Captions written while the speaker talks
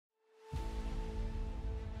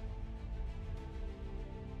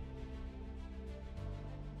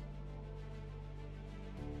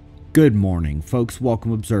Good morning, folks.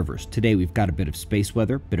 Welcome, observers. Today we've got a bit of space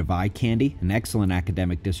weather, bit of eye candy, an excellent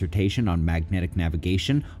academic dissertation on magnetic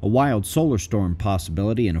navigation, a wild solar storm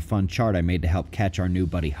possibility, and a fun chart I made to help catch our new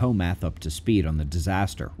buddy HOMAth up to speed on the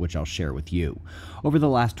disaster, which I'll share with you. Over the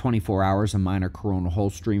last 24 hours, a minor coronal hole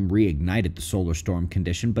stream reignited the solar storm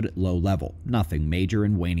condition, but at low level. Nothing major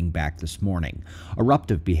and waning back this morning.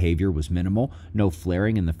 Eruptive behavior was minimal, no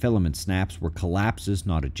flaring, and the filament snaps were collapses,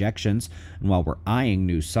 not ejections. And while we're eyeing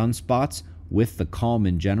new sunspots, with the calm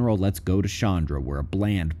in general, let's go to Chandra, where a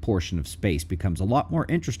bland portion of space becomes a lot more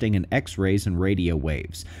interesting in X-rays and radio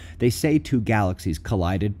waves. They say two galaxies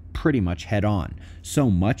collided pretty much head-on,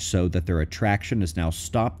 so much so that their attraction has now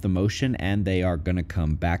stopped the motion and they are going to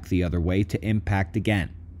come back the other way to impact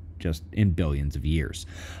again, just in billions of years.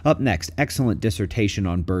 Up next, excellent dissertation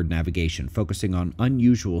on bird navigation, focusing on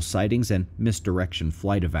unusual sightings and misdirection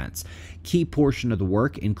flight events. Key portion of the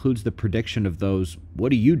work includes the prediction of those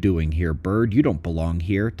 "what are you doing here, bird? You don't belong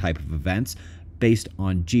here" type of events based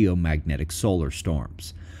on geomagnetic solar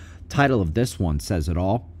storms. Title of this one says it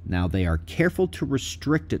all. Now, they are careful to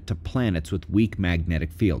restrict it to planets with weak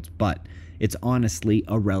magnetic fields, but it's honestly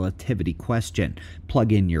a relativity question.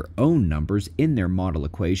 Plug in your own numbers in their model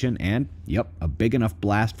equation and, yep, a big enough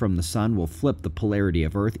blast from the sun will flip the polarity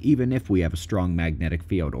of Earth even if we have a strong magnetic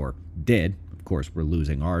field, or did. Of course, we're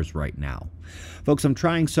losing ours right now. Folks, I'm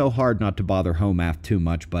trying so hard not to bother HOMAth too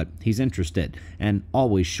much, but he's interested and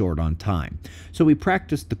always short on time. So we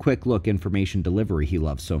practiced the quick look information delivery he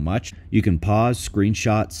loves so much. You can pause,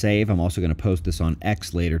 screenshot, save. I'm also going to post this on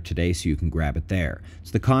X later today so you can grab it there.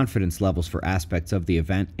 It's the confidence levels for aspects of the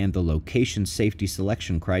event and the location safety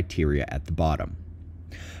selection criteria at the bottom.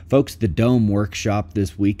 Folks, the Dome workshop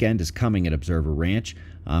this weekend is coming at Observer Ranch.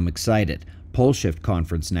 I'm excited. Pole Shift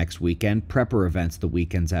Conference next weekend, Prepper events the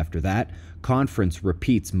weekends after that. Conference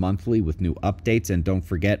repeats monthly with new updates, and don't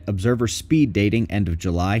forget Observer Speed Dating end of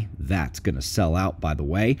July. That's going to sell out, by the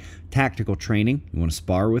way. Tactical training, you want to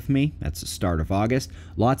spar with me? That's the start of August.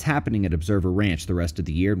 Lots happening at Observer Ranch the rest of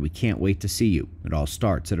the year, and we can't wait to see you. It all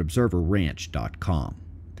starts at observerranch.com.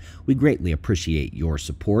 We greatly appreciate your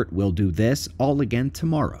support. We'll do this all again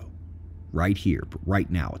tomorrow. Right here, but right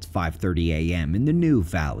now it's 5:30 a.m. in the new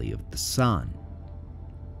Valley of the Sun.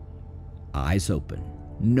 Eyes open,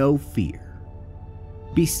 no fear.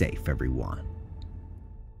 Be safe, everyone.